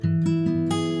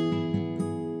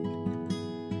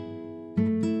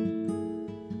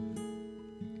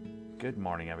Good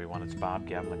morning, everyone. It's Bob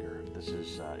Gavlinger. This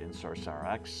is InSource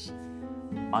RX.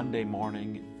 Monday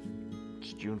morning.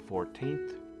 It's June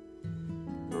 14th,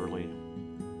 early,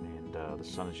 and the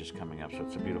sun is just coming up, so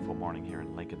it's a beautiful morning here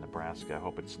in Lincoln, Nebraska. I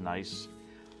hope it's nice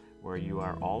where you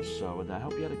are also, and I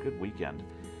hope you had a good weekend.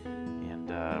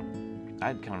 And I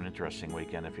had kind of an interesting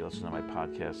weekend. If you listen to my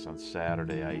podcast on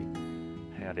Saturday, I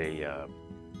had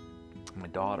my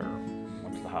daughter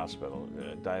went to the hospital,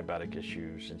 diabetic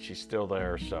issues, and she's still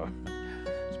there, so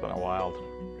it's been a wild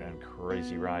and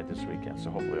crazy ride this weekend, so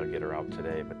hopefully I'll get her out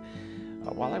today. But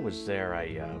while I was there,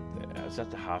 I was at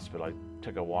the hospital. I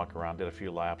took a walk around, did a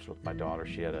few laps with my daughter.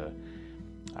 She had an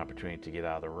opportunity to get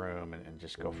out of the room and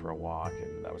just go for a walk,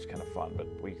 and that was kind of fun.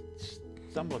 But we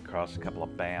stumbled across a couple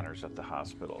of banners at the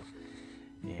hospital,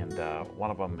 and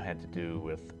one of them had to do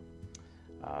with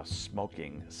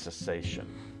smoking cessation.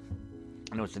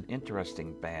 And it was an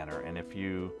interesting banner, and it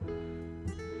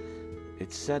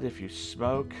said if you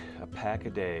smoke a pack a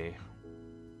day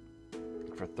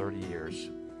for 30 years,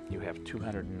 you have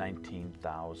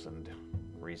 219,000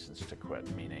 reasons to quit,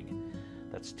 meaning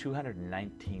that's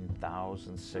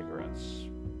 219,000 cigarettes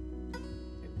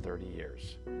in 30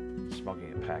 years.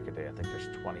 Smoking a pack a day, I think there's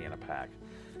 20 in a pack.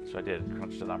 So I did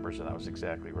crunch the numbers, and that was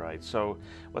exactly right. So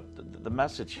what the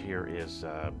message here is,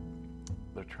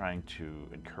 they're trying to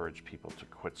encourage people to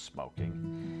quit smoking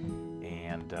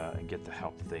and get the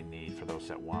help that they need for those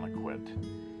that want to quit.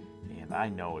 And I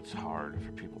know it's hard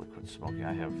for people to quit smoking.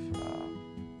 I have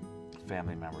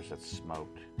family members that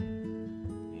smoked,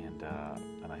 and I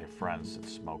have friends that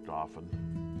smoked often,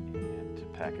 and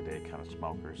pack-a-day kind of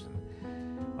smokers. And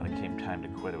when it came time to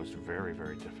quit, it was very,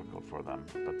 very difficult for them,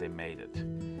 but they made it.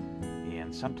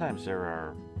 And sometimes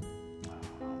there's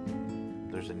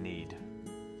a need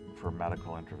for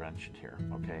medical intervention here,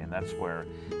 okay? And that's where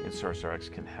InSource RX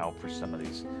can help for some of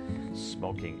these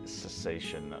smoking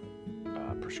cessation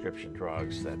prescription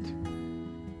drugs that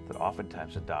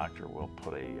oftentimes a doctor will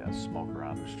put a smoker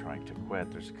on who's trying to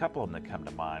quit. There's a couple of them that come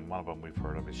to mind. One of them we've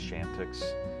heard of is Chantix,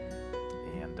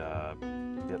 and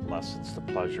it lessens the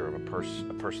pleasure of a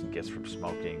person gets from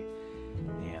smoking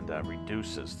and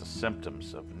reduces the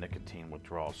symptoms of nicotine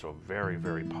withdrawal. So a very,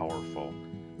 very powerful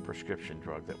prescription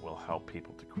drug that will help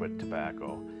people to quit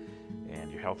tobacco,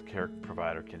 and your healthcare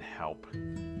provider can help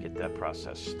get that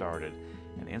process started.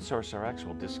 And InSource RX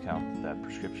will discount that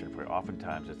prescription for you.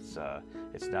 Oftentimes it's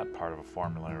not part of a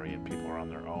formulary, and people are on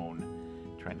their own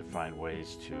trying to find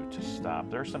ways to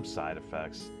stop. There are some side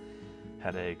effects: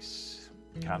 headaches,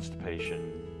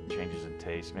 constipation, changes in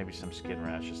taste, maybe some skin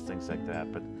rashes, things like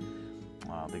that. But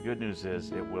the good news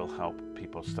is it will help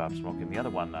people stop smoking. The other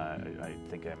one I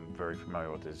think I'm very familiar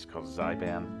with is called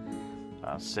Zyban.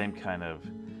 Same kind of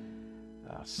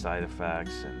side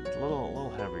effects, and a little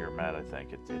heavier med, I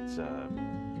think. It's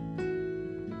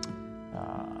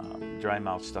dry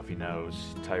mouth, stuffy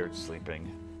nose, tired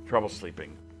sleeping, trouble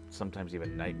sleeping, sometimes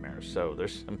even nightmares. So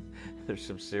there's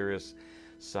some serious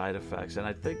side effects, and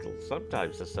I think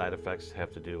sometimes the side effects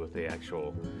have to do with the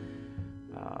actual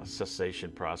cessation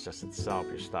process itself.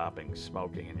 You're stopping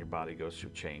smoking and your body goes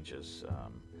through changes.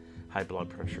 High blood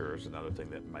pressure is another thing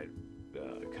that might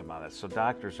come out of that. So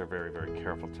doctors are very, very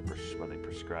careful when they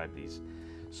prescribe these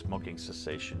smoking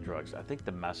cessation drugs. I think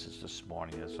the message this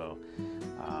morning is the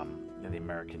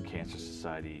American Cancer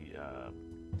Society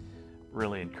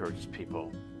really encourages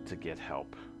people to get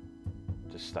help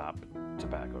to stop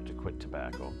tobacco, to quit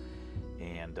tobacco.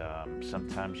 And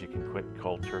sometimes you can quit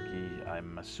cold turkey.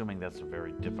 I'm assuming that's a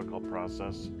very difficult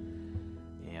process.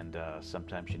 And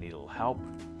sometimes you need a little help.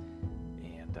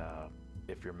 And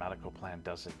if your medical plan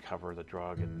doesn't cover the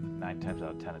drug, and 9 times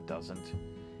out of 10 it doesn't,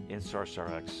 InSource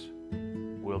RX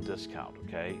will discount,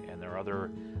 okay? And there are other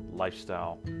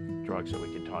lifestyle drugs that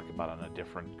we can talk about on a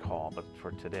different call. But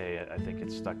for today, I think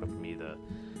it stuck with me, the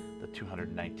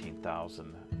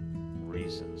 219,000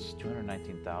 reasons,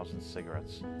 219,000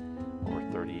 cigarettes over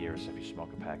 30 years if you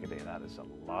smoke a pack a day, and that is a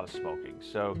lot of smoking.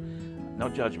 So no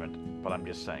judgment, but I'm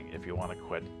just saying, if you want to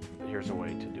quit, here's a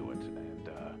way to do it. And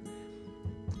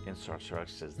InSource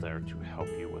RX is there to help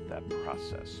you with that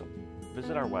process. So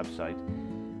visit our website,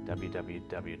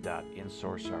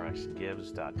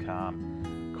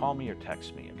 www.insourcerxgives.com. Call me or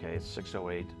text me, okay? It's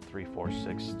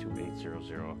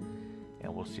 608-346-2800.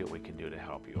 And we'll see what we can do to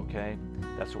help you, okay?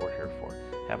 That's what we're here for.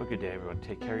 Have a good day, everyone.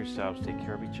 Take care of yourselves. Take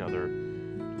care of each other.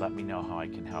 Let me know how I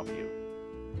can help you.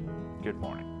 Good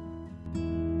morning.